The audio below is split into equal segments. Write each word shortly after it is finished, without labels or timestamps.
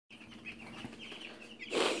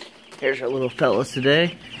Here's our little fellas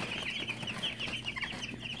today.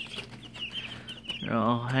 They're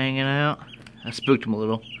all hanging out. I spooked them a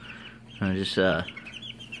little. I just filled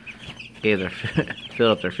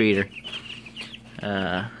up their feeder.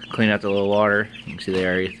 Cleaned out the little water. You can see they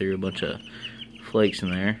already threw a bunch of flakes in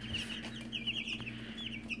there.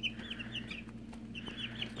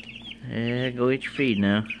 Yeah, go eat your feed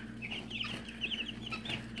now.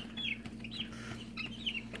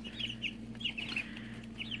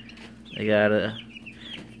 They got a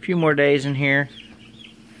few more days in here.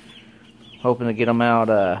 Hoping to get them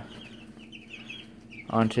out out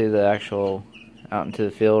into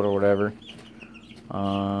the field or whatever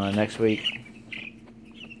next week.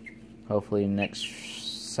 Hopefully next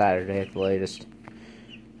Saturday at the latest.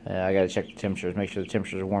 I gotta check the temperatures, make sure the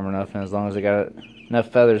temperatures are warm enough, and as long as they got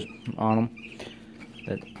enough feathers on them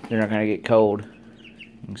that they're not gonna get cold.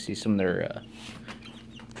 You can see some of their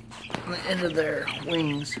on the end of their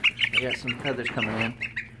wings. They got some feathers coming in,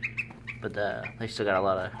 but they still got a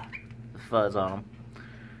lot of fuzz on them.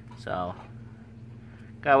 So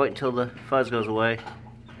gotta wait until the fuzz goes away.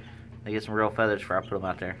 They get some real feathers before I put them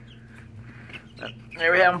out there. But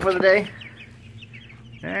there we have them for the day.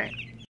 All right.